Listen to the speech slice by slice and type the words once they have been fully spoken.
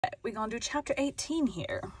We're going to do chapter 18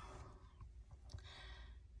 here.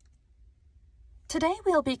 Today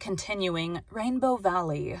we'll be continuing Rainbow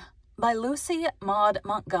Valley by Lucy Maud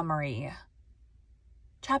Montgomery.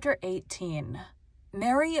 Chapter 18.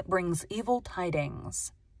 Mary Brings Evil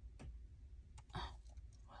Tidings.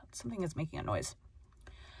 Something is making a noise.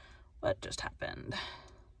 What just happened?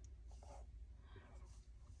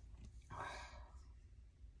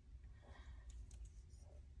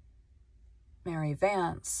 Mary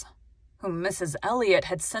Vance, whom Mrs. Elliot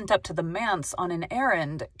had sent up to the manse on an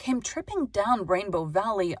errand, came tripping down Rainbow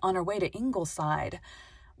Valley on her way to Ingleside,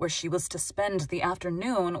 where she was to spend the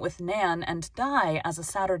afternoon with Nan and Di as a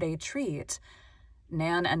Saturday treat.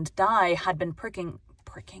 Nan and Di had been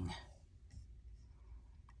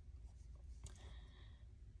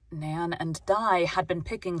Nan and Di had been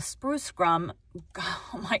picking spruce gum.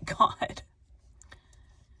 Oh my God.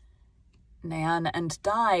 Nan and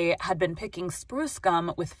Di had been picking spruce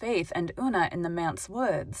gum with Faith and Una in the manse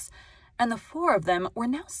woods, and the four of them were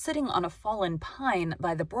now sitting on a fallen pine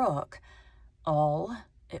by the brook, all,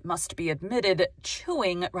 it must be admitted,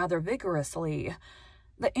 chewing rather vigorously.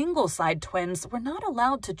 The Ingleside twins were not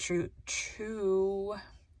allowed to chew.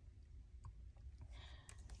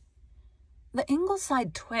 The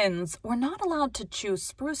Ingleside twins were not allowed to chew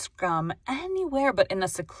spruce gum anywhere but in the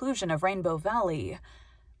seclusion of Rainbow Valley.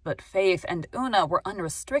 But Faith and Una were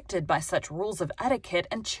unrestricted by such rules of etiquette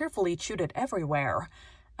and cheerfully chewed it everywhere,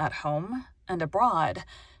 at home and abroad,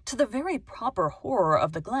 to the very proper horror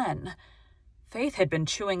of the Glen. Faith had been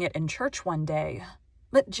chewing it in church one day,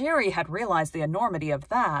 but Jerry had realized the enormity of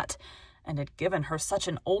that, and had given her such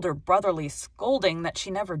an older brotherly scolding that she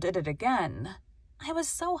never did it again. I was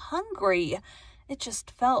so hungry. It just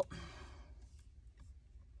felt...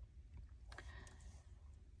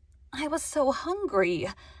 I was so hungry.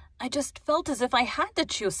 I just felt as if I had to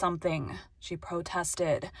chew something, she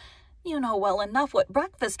protested. You know well enough what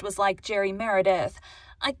breakfast was like, Jerry Meredith.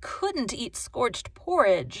 I couldn't eat scorched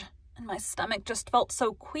porridge, and my stomach just felt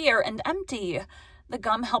so queer and empty. The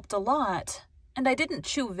gum helped a lot, and I didn't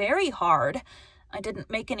chew very hard. I didn't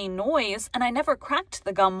make any noise, and I never cracked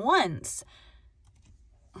the gum once.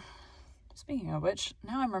 Speaking of which,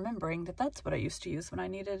 now I'm remembering that that's what I used to use when I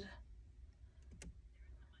needed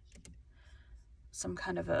some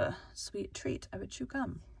kind of a sweet treat. I would chew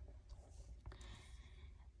gum.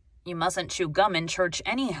 You mustn't chew gum in church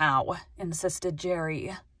anyhow, insisted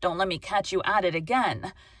Jerry. Don't let me catch you at it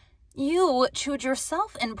again. You chewed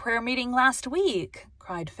yourself in prayer meeting last week,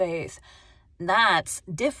 cried Faith. That's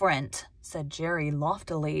different, said Jerry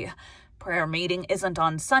loftily. Prayer meeting isn't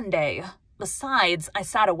on Sunday. Besides, I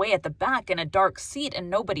sat away at the back in a dark seat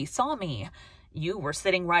and nobody saw me. You were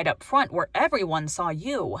sitting right up front where everyone saw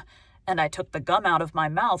you. And I took the gum out of my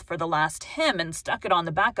mouth for the last hymn and stuck it on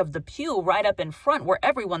the back of the pew right up in front where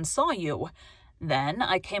everyone saw you. Then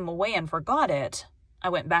I came away and forgot it. I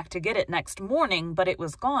went back to get it next morning, but it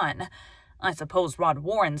was gone. I suppose Rod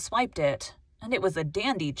Warren swiped it, and it was a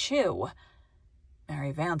dandy chew.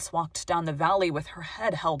 Mary Vance walked down the valley with her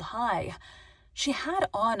head held high. She had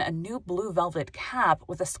on a new blue velvet cap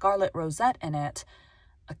with a scarlet rosette in it,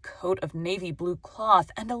 a coat of navy blue cloth,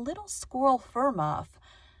 and a little squirrel fur muff.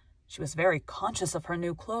 She was very conscious of her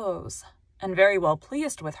new clothes, and very well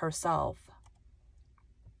pleased with herself.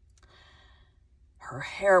 Her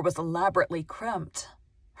hair was elaborately crimped.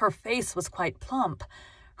 Her face was quite plump,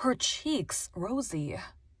 her cheeks rosy,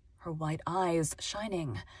 her white eyes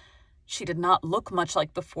shining. She did not look much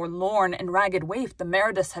like the forlorn and ragged waif the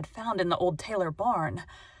Merediths had found in the old Taylor barn.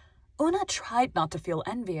 Una tried not to feel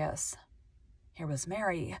envious. Here was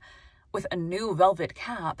Mary, with a new velvet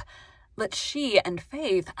cap, but she and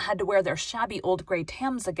Faith had to wear their shabby old gray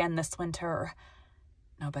tams again this winter.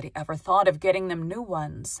 Nobody ever thought of getting them new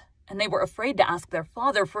ones, and they were afraid to ask their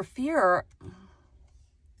father for fear...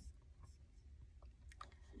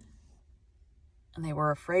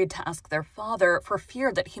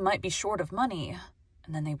 that he might be short of money,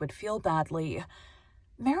 and then they would feel badly.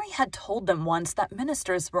 Mary had told them once that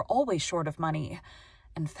ministers were always short of money,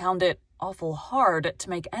 and found it awful hard to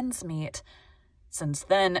make ends meet. Since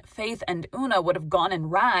then, Faith and Una would have gone in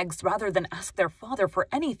rags rather than ask their father for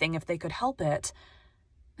anything if they could help it.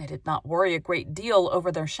 They did not worry a great deal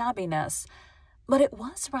over their shabbiness, but it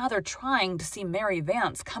was rather trying to see Mary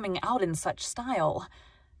Vance coming out in such style,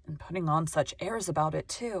 and putting on such airs about it,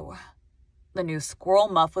 too. The new squirrel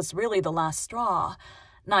muff was really the last straw.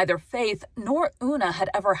 Neither Faith nor Una had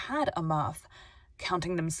ever had a muff,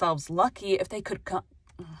 counting themselves lucky if they could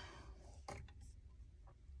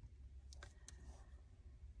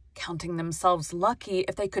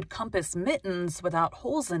compass mittens without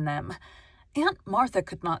holes in them. Aunt Martha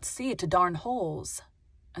could not see to darn holes.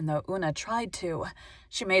 And though Una tried to,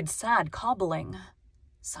 she made sad cobbling.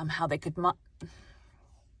 Somehow they could not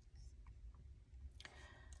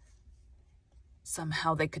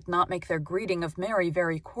make their greeting of Mary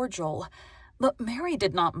very cordial, but Mary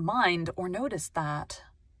did not mind or notice that.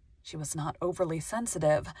 She was not overly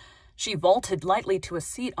sensitive. She vaulted lightly to a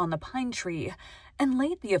seat on the pine tree and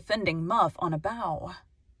laid the offending muff on a bough.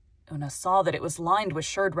 Una saw that it was lined with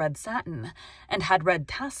shirred red satin and had red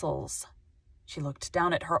tassels. She looked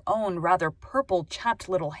down at her own rather purple, chapped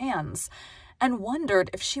little hands and wondered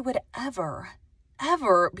if she would ever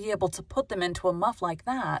be able to put them into a muff like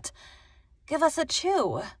that. "Give us a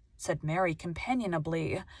chew," said Mary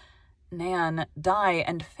companionably. Nan, Di,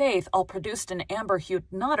 and Faith all produced an amber-hued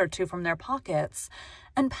knot or two from their pockets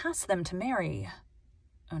and passed them to Mary.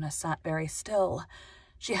 Una sat very still.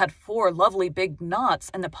 She had 4 lovely big knots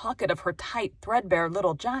in the pocket of her tight, threadbare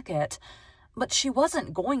little jacket, but she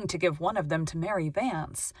wasn't going to give one of them to Mary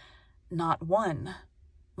Vance. Not one.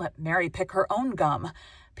 Let Mary pick her own gum.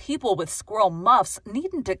 People with squirrel muffs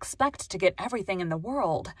needn't expect to get everything in the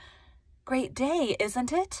world. "Great day,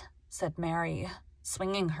 isn't it?" said Mary,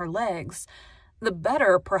 swinging her legs, the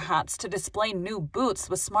better, perhaps, to display new boots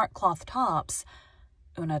with smart cloth tops.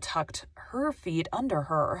 Una tucked her feet under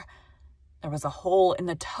her. There was a hole in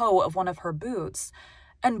the toe of one of her boots,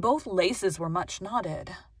 and both laces were much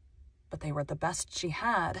knotted. But they were the best she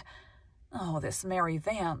had. Oh, this Mary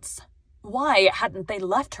Vance. Why hadn't they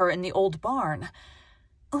left her in the old barn?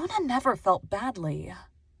 Una never felt badly,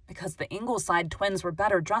 because the Ingleside twins were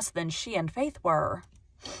better dressed than she and Faith were.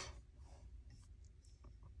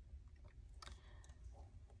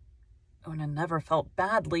 Una never felt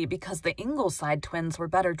badly because the Ingleside twins were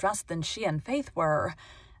better dressed than she and Faith were.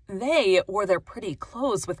 They wore their pretty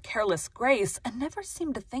clothes with careless grace and never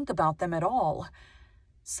seemed to think about them at all.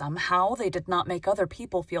 Somehow they did not make other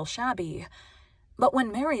people feel shabby. But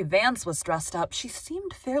when Mary Vance was dressed up, she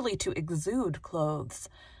seemed fairly to exude clothes,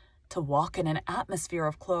 to walk in an atmosphere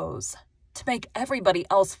of clothes, to make everybody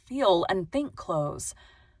else feel and think clothes.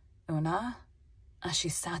 Una, as she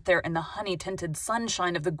sat there in the honey-tinted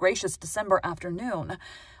sunshine of the gracious December afternoon,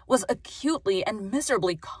 was acutely and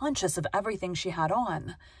miserably conscious of everything she had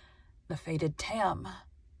on. The faded tam,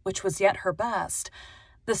 which was yet her best,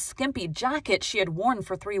 the skimpy jacket she had worn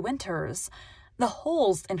for 3 winters, the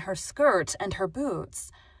holes in her skirt and her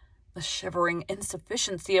boots, the shivering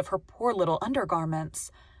insufficiency of her poor little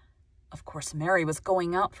undergarments. Of course, Mary was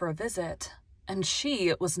going out for a visit, and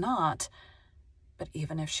she was not. But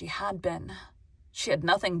even if she had been, she had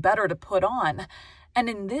nothing better to put on, and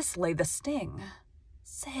in this lay the sting.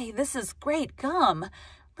 "Say, this is great gum.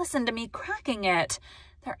 Listen to me cracking it.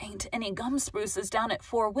 There ain't any gum spruces down at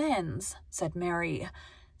Four Winds," said Mary.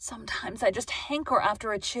 "Sometimes I just hanker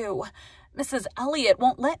after a chew. Mrs. Elliot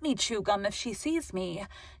won't let me chew gum if she sees me.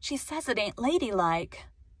 She says it ain't ladylike.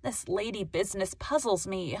 This lady business puzzles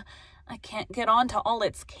me. I can't get on to all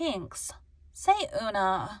its kinks. Say,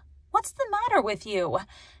 Una, what's the matter with you?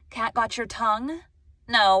 Cat got your tongue?"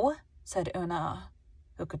 "No," said Una,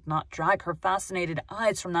 who could not drag her fascinated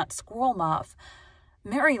eyes from that squirrel muff.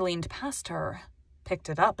 Mary leaned past her, picked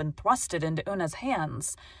it up and thrust it into Una's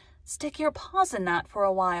hands. "Stick your paws in that for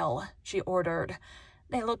a while," she ordered.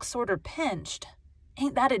 "They look sorter pinched.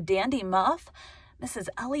 Ain't that a dandy muff? Mrs.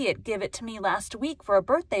 Elliot give it to me last week for a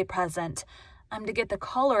birthday present. I'm to get the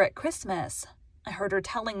collar at Christmas. I heard her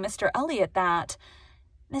telling Mr. Elliot that."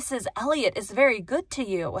 "Mrs. Elliot is very good to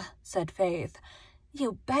you," said Faith.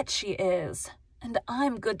 "You bet she is. And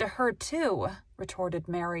I'm good to her, too," retorted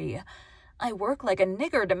Mary. "I work like a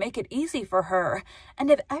nigger to make it easy for her, and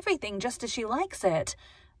have everything just as she likes it.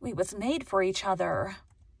 We was made for each other."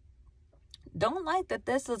 Don't like that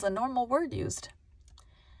this is a normal word used.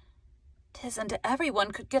 "'Tisn't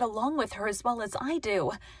everyone could get along with her as well as I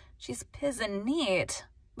do. She's pizen neat.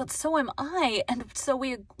 But so am I, and so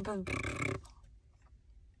we...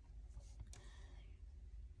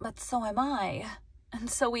 But so am I, and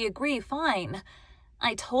so we agree fine.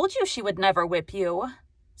 I told you she would never whip you."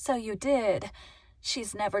 "So you did.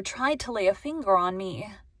 She's never tried to lay a finger on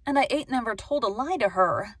me, and I ain't never told a lie to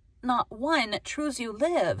her. Not one, true's you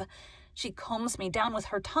live. She combs me down with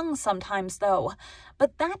her tongue sometimes, though,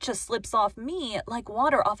 but that just slips off me like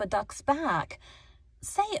water off a duck's back.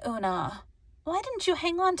 Say, Una, why didn't you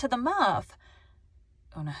hang on to the muff?"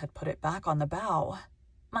 Una had put it back on the bough.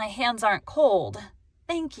 "My hands aren't cold.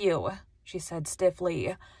 Thank you," she said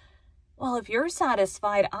stiffly. "Well, if you're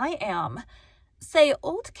satisfied, I am. Say,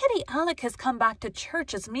 old Kitty Alec has come back to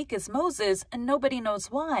church as meek as Moses, and nobody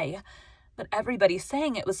knows why. But everybody's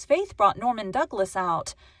saying it was Faith brought Norman Douglas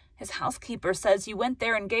out. His housekeeper says you went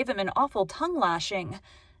there and gave him an awful tongue lashing.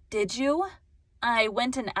 Did you?" I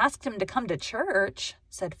went and asked him to come to church,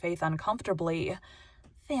 said Faith uncomfortably.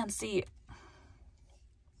 Fancy.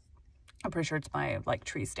 I'm pretty sure it's my,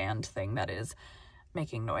 tree stand thing that is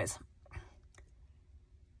making noise.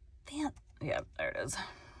 Yeah, there it is.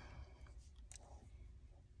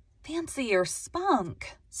 Fancy your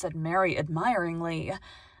spunk, said Mary admiringly.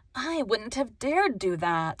 I wouldn't have dared do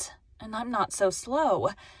that, and I'm not so slow.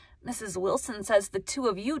 Mrs. Wilson says the two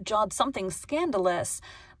of you jawed something scandalous,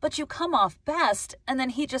 but you come off best, and then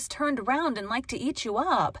he just turned round and liked to eat you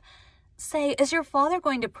up. Say, is your father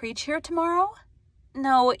going to preach here tomorrow?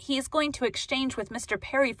 No, he's going to exchange with Mr.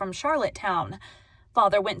 Perry from Charlottetown.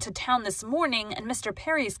 Father went to town this morning, and Mr.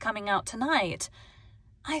 Perry's coming out tonight.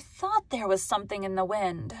 I thought there was something in the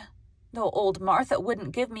wind, though old Martha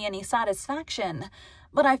wouldn't give me any satisfaction,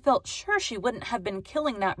 but I felt sure she wouldn't have been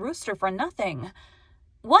killing that rooster for nothing.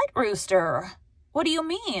 What rooster? What do you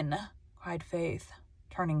mean? Cried Faith,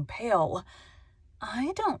 turning pale.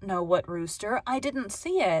 I don't know what rooster. I didn't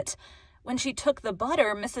see it. When she took the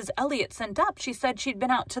butter Mrs. Elliot sent up, she said she'd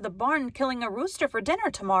been out to the barn killing a rooster for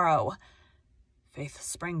dinner tomorrow. Faith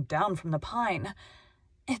sprang down from the pine.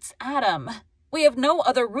 It's Adam. We have no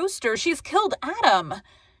other rooster. She's killed Adam.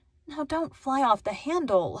 Now don't fly off the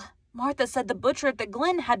handle. Martha said the butcher at the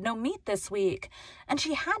Glen had no meat this week, and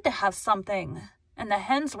she had to have something, and the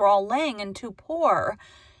hens were all laying and too poor.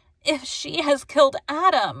 If she has killed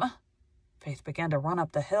Adam... Faith began to run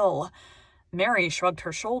up the hill. Mary shrugged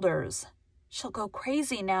her shoulders. She'll go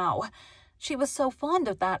crazy now. She was so fond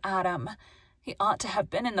of that Adam. He ought to have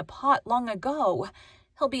been in the pot long ago.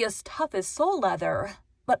 He'll be as tough as sole leather,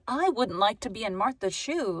 but I wouldn't like to be in Martha's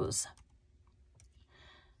shoes.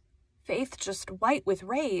 Faith just white with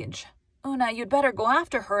rage. Una, you'd better go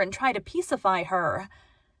after her and try to peacify her.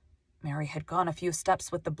 Mary had gone a few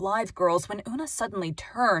steps with the Blythe girls when Una suddenly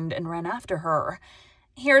turned and ran after her.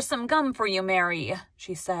 Here's some gum for you, Mary,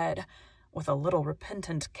 she said, with a little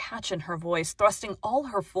repentant catch in her voice, thrusting all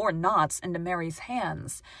her 4 knots into Mary's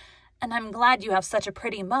hands. And I'm glad you have such a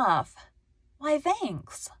pretty muff. Why,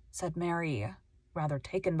 thanks, said Mary, rather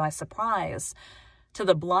taken by surprise. To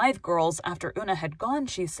the Blythe girls, after Una had gone,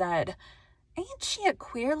 she said, Ain't she a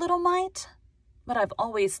queer little mite? But I've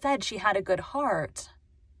always said she had a good heart.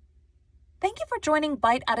 Thank you for joining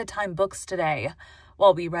Bite at a Time Books today,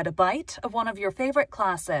 while we read a bite of one of your favorite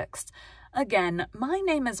classics. Again, my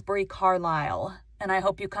name is Bree Carlisle, and I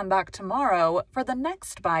hope you come back tomorrow for the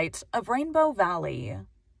next bite of Rainbow Valley.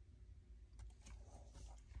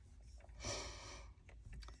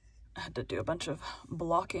 I had to do a bunch of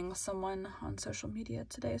blocking someone on social media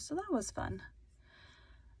today, so that was fun.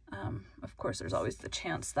 Of course, there's always the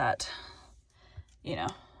chance that, they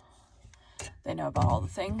know about all the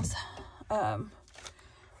things. Some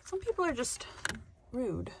people are just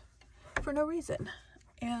rude for no reason,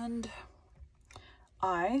 and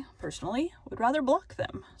I, personally, would rather block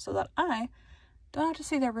them so that I don't have to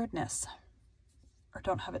see their rudeness or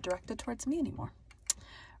don't have it directed towards me anymore.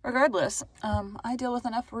 Regardless, I deal with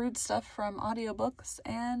enough rude stuff from audiobooks,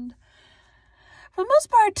 and for the most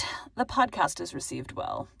part, the podcast is received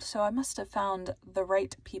well, so I must have found the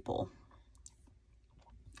right people.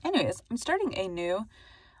 Anyways, I'm starting a new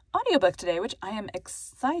audiobook today, which I am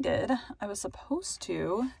excited. I was supposed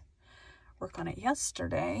to work on it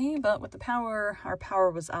yesterday, but with our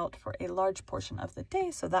power was out for a large portion of the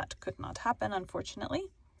day, so that could not happen, unfortunately.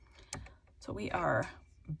 So we are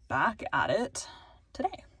back at it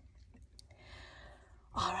today.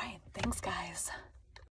 All right, thanks, guys.